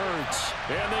Jalen Hurts.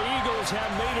 And the Eagles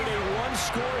have made it a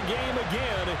one-score game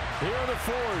again here in the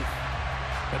 4th.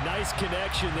 A nice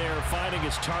connection there, finding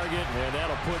his target, and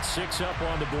that'll put 6 up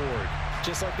on the board.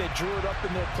 Just like they drew it up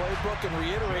in their playbook and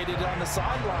reiterated on the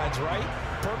sidelines, right?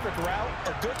 Perfect route,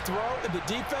 a good throw, and the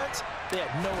defense, they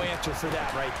had no answer for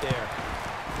that right there.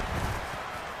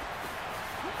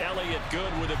 Elliott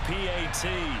good with a PAT.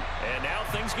 And now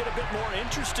things get a bit more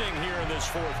interesting here in this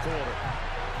 4th quarter.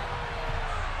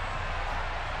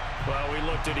 Well, we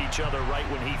looked at each other right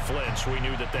when he flinched. We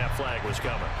knew that that flag was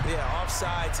coming. Yeah,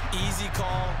 offsides, easy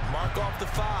call, mark off the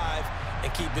 5,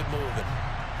 and keep it moving.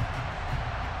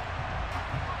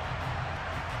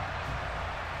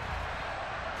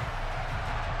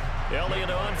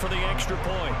 Elliott on for the extra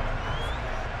point.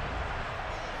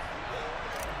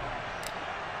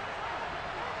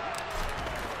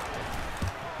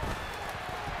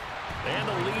 And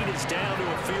the lead is down to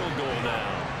a field goal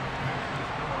now.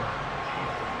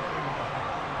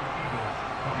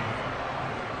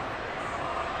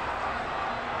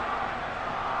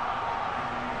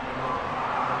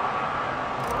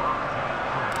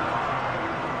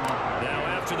 Now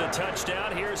after the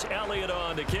touchdown, here's Elliott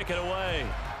on to kick it away.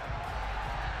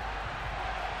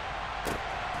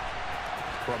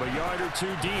 From a yard or 2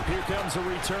 deep, here comes a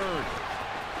return.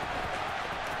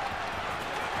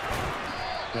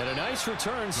 And a nice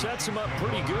return sets him up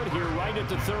pretty good here right at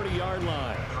the 30-yard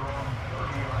line.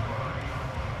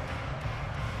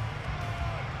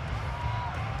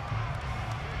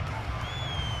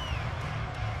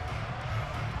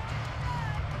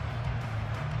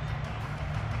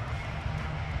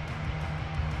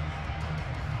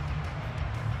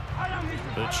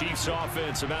 The Chiefs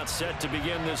offense about set to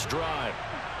begin this drive.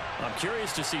 I'm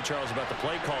curious to see, Charles, about the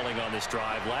play calling on this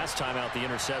drive. Last time out, the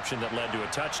interception that led to a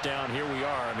touchdown. Here we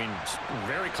are. I mean,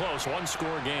 very close,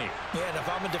 one-score game. Yeah, and if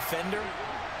I'm a defender,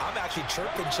 I'm actually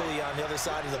chirping Chili on the other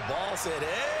side of the ball, saying,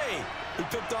 hey, he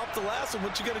picked off the last one.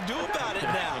 What you going to do about it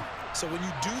now? So when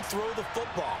you do throw the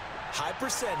football, high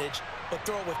percentage, but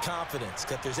throw it with confidence.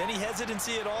 Because if there's any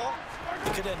hesitancy at all,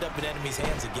 it could end up in enemy's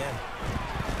hands again.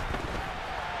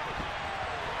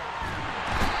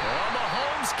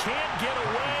 Can't get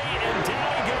away, and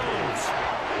down he goes.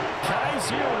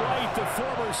 Kaiser Wright, the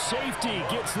former safety,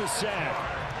 gets the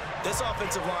sack. This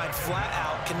offensive line flat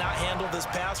out cannot handle this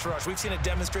pass rush. We've seen it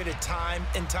demonstrated time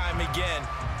and time again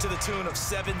to the tune of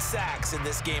 7 sacks in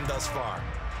this game thus far.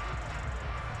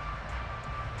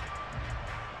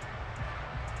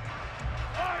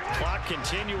 Clock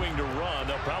continuing to run.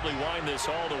 They'll probably wind this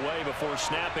all the way before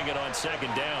snapping it on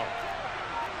 2nd down.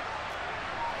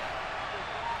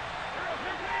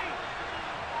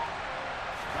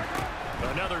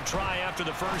 Another try after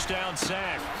the 1st down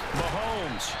sack.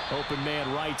 Mahomes, open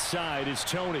man right side is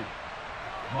Tony.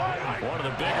 One of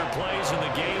the bigger plays in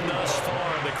the game thus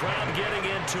far. The crowd getting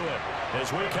into it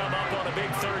as we come up on a big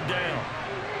 3rd down.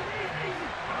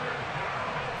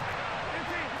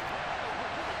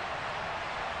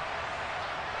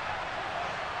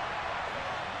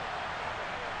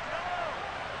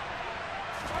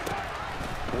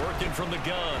 Working throwing from the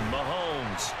gun,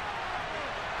 Mahomes.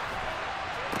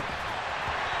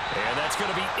 And that's going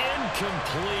to be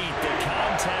incomplete. The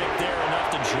contact there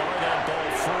enough to jar that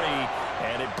ball free,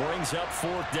 and it brings up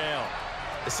 4th down.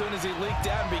 As soon as he leaked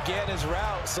out and began his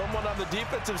route, someone on the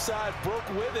defensive side broke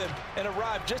with him and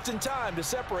arrived just in time to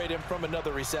separate him from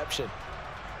another reception.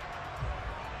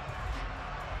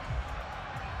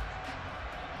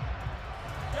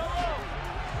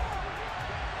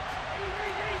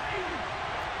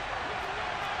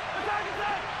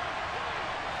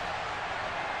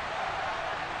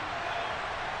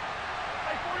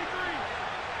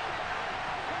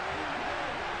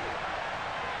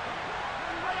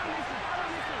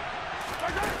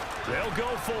 They'll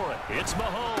go for it. It's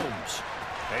Mahomes.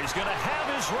 He's going to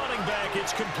have his running back.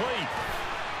 It's complete.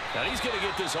 And he's going to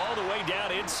get this all the way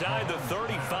down inside the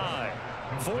 35.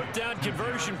 4th down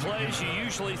conversion plays, you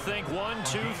usually think 1,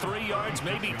 2, 3 yards,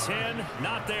 maybe 10.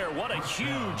 Not there. What a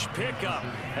huge pickup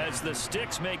as the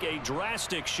sticks make a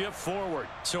drastic shift forward.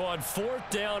 So on 4th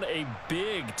down, a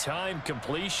big-time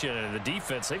completion. And the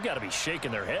defense, they've got to be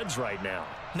shaking their heads right now.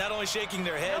 Not only shaking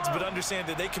their heads, but understand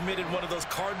that they committed one of those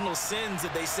cardinal sins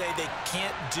that they say they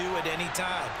can't do at any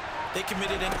time. They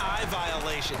committed an eye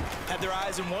violation, had their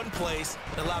eyes in one place,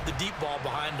 and allowed the deep ball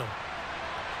behind them.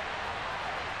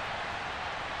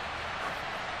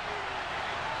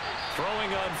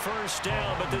 Throwing on 1st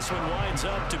down, but this one winds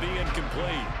up to be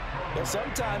incomplete. Well,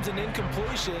 sometimes an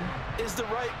incompletion is the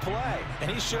right play, and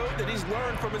he showed that he's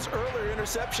learned from his earlier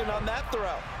interception on that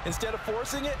throw. Instead of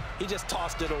forcing it, he just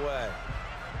tossed it away.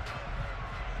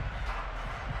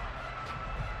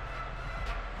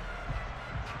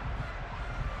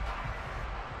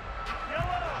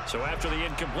 So after the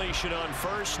incompletion on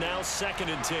 1st, now 2nd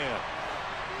and 10.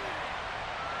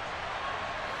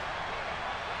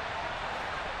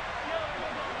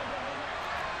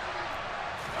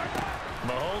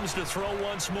 Mahomes to throw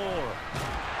once more.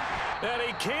 And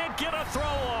he can't get a throw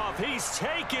off. He's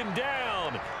taken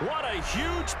down. What a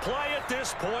huge play at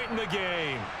this point in the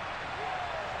game.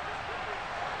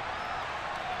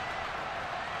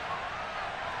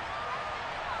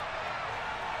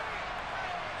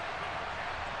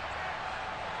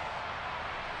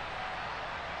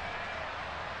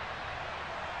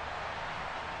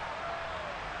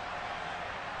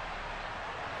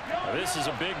 This is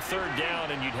a big 3rd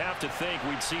down, and you'd have to think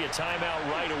we'd see a timeout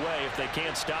right away if they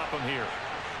can't stop him here.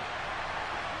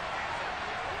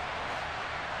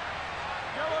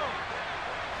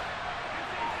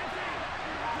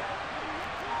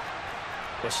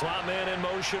 The slot man in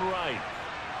motion right.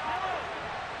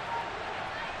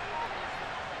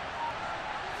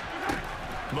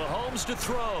 Mahomes to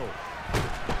throw.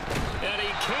 And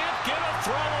he can't get a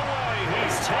throw away.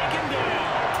 He's taken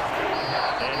down.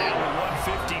 And now with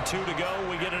 1:52 to go,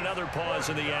 we get another pause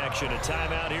in the action. A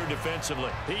timeout here defensively.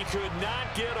 He could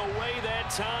not get away that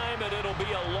time, and it'll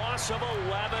be a loss of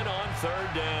 11 on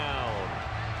 3rd down.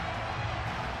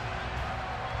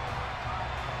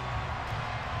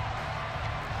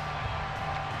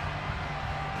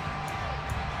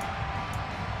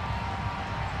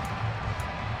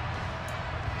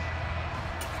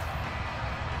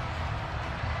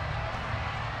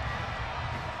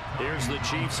 Here's the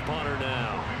Chiefs punter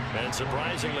now. And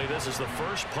surprisingly, this is the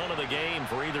first punt of the game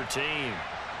for either team.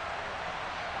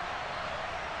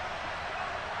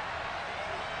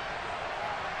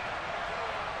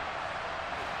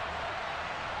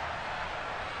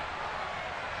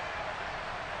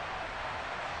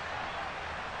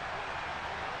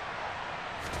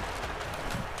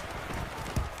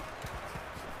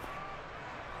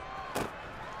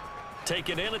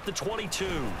 Taken in at the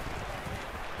 22.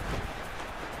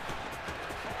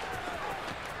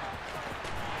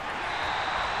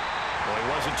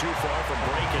 Wasn't too far from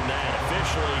breaking that.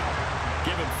 Officially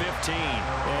given 15.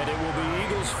 And it will be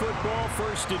Eagles football,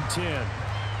 1st and 10.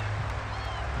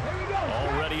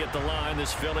 Already at the line,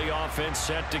 this Philly offense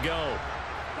set to go.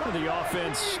 The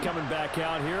offense coming back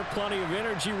out here. Plenty of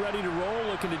energy, ready to roll,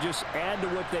 looking to just add to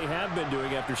what they have been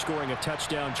doing after scoring a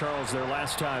touchdown, Charles, their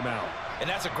last time out. And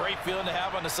that's a great feeling to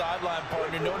have on the sideline,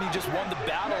 partner, knowing you just won the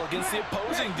battle against the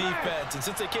opposing defense. And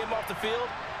since they came off the field,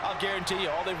 I'll guarantee you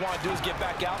all they want to do is get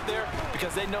back out there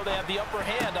because they know they have the upper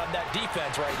hand on that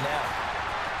defense right now.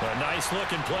 A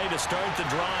nice-looking play to start the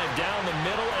drive down the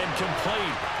middle and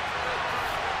complete.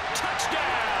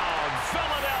 Touchdown,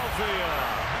 Philadelphia!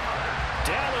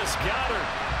 Dallas Goedert,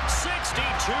 62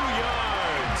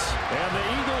 yards. And the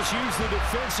Eagles use the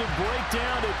defensive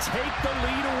breakdown to take the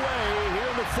lead away here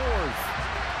in the 4th.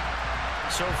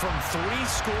 So from 3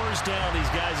 scores down, these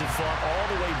guys have fought all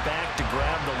the way back to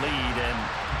grab the lead, and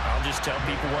I'll just tell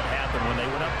people what happened when they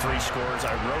went up 3 scores.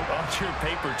 I wrote on your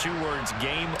paper 2 words,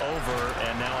 game over,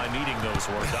 and now I'm eating those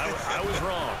words. I was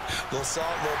wrong. A little salt,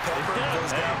 a little pepper,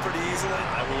 goes down pretty easily.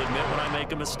 I will admit when I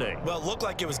make a mistake. Well, it looked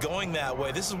like it was going that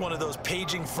way. This is one of those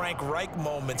paging Frank Reich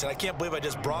moments, and I can't believe I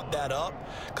just brought that up,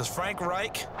 because Frank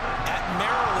Reich at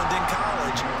Maryland in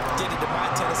college did it to my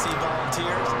Tennessee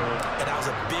Volunteers, and that was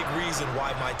a big reason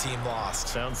why my team lost.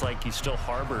 Sounds like you still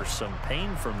harbor some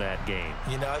pain from that game.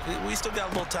 You know, we still got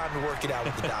a little time to work it out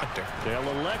with the doctor. They'll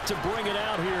elect to bring it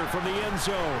out here from the end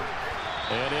zone.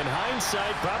 And in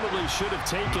hindsight, probably should have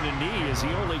taken a knee as he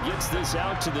only gets this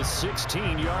out to the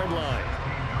 16-yard line.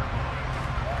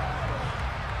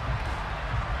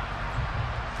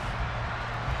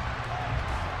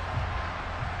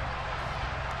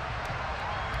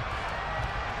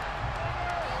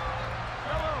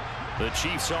 The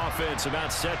Chiefs offense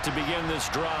about set to begin this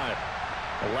drive.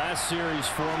 The last series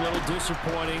for them, a little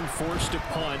disappointing, forced a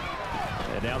punt.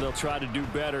 And now they'll try to do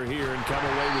better here and come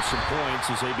away with some points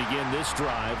as they begin this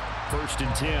drive. 1st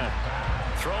and 10.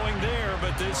 Throwing there,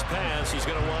 but this pass is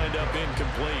going to wind up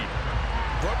incomplete.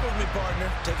 Work with me, partner.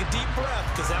 Take a deep breath,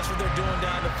 because that's what they're doing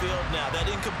down the field now. That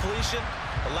incompletion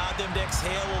allowed them to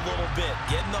exhale a little bit.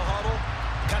 Get in the huddle,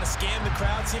 kind of scan the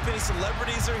crowd, see if any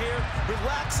celebrities are here.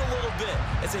 Relax a little bit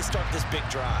as they start this big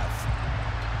drive.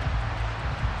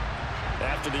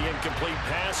 After the incomplete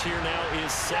pass, here now is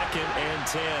 2nd and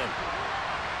 10.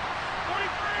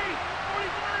 43!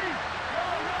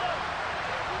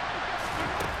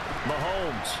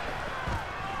 Mahomes.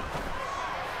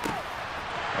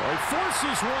 He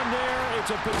forces one there.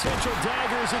 It's a potential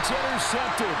dagger as it's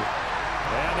intercepted.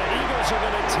 And the Eagles are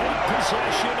going to take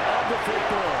possession of the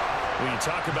football. When you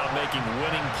talk about making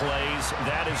winning plays,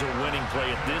 that is a winning play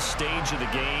at this stage of the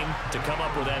game. To come up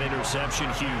with that interception,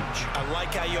 huge. I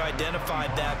like how you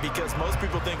identified that, because most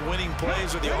people think winning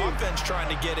plays are the offense trying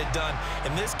to get it done.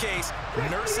 In this case,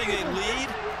 nursing a lead,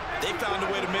 they found a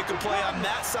way to make a play on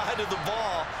that side of the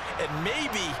ball and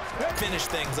maybe finish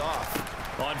things off.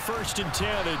 On 1st and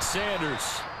 10, it's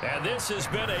Sanders. And this has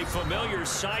been a familiar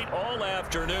sight all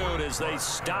afternoon as they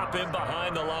stop him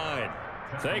behind the line.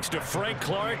 Thanks to Frank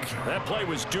Clark, that play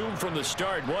was doomed from the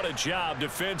start. What a job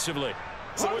defensively.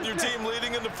 So with your team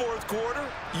leading in the 4th quarter,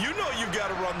 you know you've got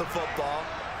to run the football.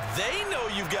 They know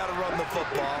you've got to run the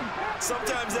football.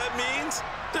 Sometimes that means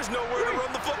there's nowhere to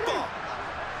run the football.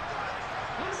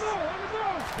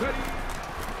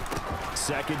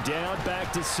 2nd down,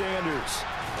 back to Sanders.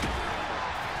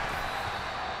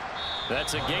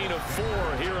 That's a gain of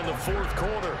 4 here in the 4th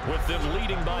quarter, with them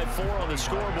leading by 4 on the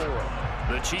scoreboard.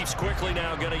 The Chiefs quickly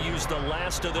now going to use the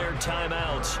last of their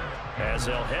timeouts as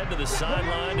they'll head to the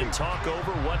sideline and talk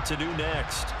over what to do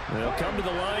next. They'll come to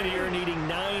the line here needing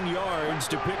 9 yards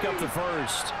to pick up the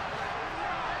first.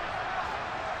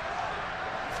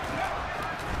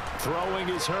 Throwing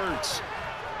is Hurts.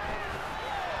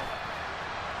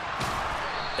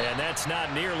 And that's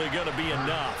not nearly going to be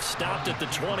enough. Stopped at the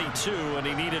 22, and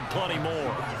he needed plenty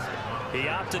more. He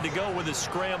opted to go with a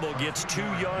scramble, gets 2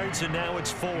 yards, and now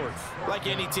it's 4th. Like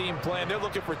any team plan, they're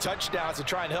looking for touchdowns to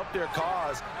try and help their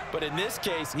cause. But in this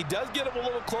case, he does get them a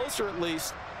little closer at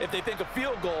least if they think a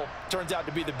field goal turns out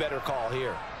to be the better call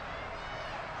here.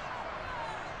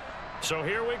 So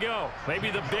here we go.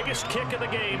 Maybe the biggest kick of the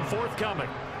game forthcoming.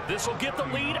 This will get the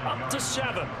lead up to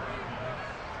 7.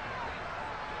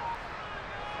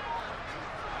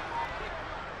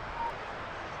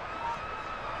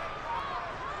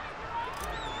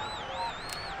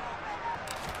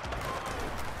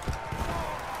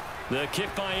 The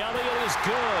kick by Elliott is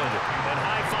good. And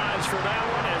high fives for that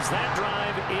one as that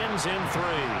drive ends in 3.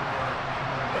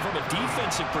 But from a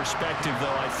defensive perspective,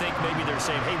 though, I think maybe they're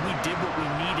saying, hey, we did what we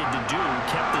needed to do,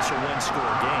 kept this a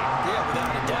 1-score game. Yeah,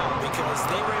 without a doubt, because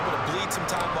they were able to bleed some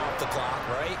time off the clock,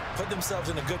 right? Put themselves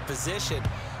in a good position,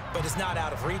 but it's not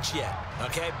out of reach yet,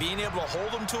 okay? Being able to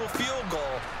hold them to a field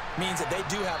goal means that they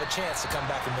do have a chance to come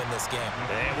back and win this game.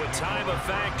 And with time a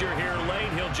factor here late,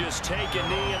 he'll just take a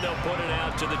knee and they'll put it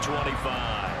out to the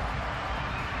 25.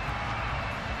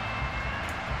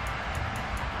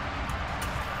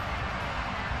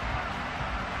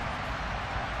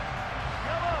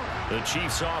 The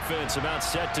Chiefs offense about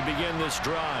set to begin this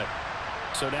drive.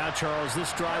 So now, Charles,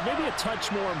 this drive maybe a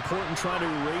touch more important, trying to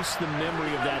erase the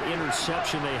memory of that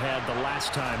interception they had the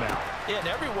last time out. Yeah, and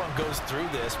everyone goes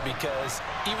through this because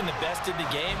even the best in the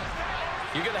game,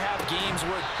 you're going to have games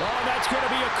where... Oh, that's going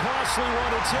to be a costly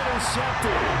one. It's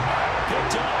intercepted.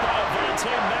 Picked up by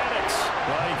Avonte Maddox.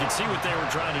 Well, you can see what they were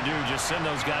trying to do, just send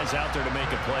those guys out there to make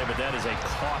a play, but that is a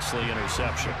costly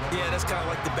interception. Yeah, that's kind of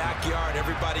like the backyard.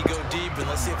 Everybody go deep, and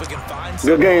let's see if we can find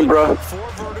Good game, bro. 4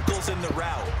 verticals in the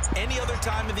route. Any other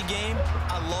time of the game,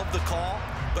 I love the call.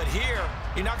 But here,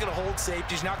 you're not going to hold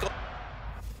safeties. You're not going to...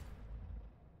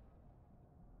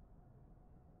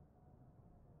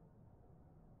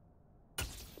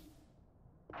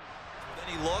 Then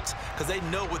he looks, because they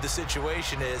know what the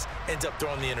situation is, ends up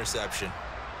throwing the interception.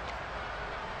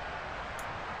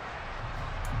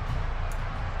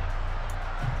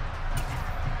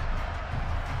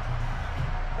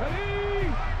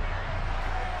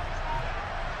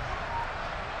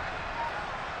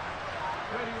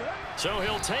 So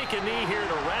he'll take a knee here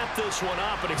to wrap this one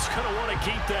up, and he's going to want to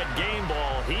keep that game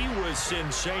ball. He was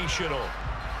sensational.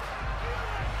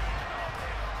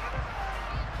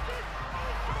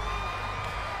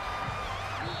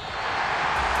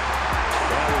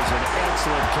 That was an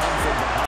excellent come from behind.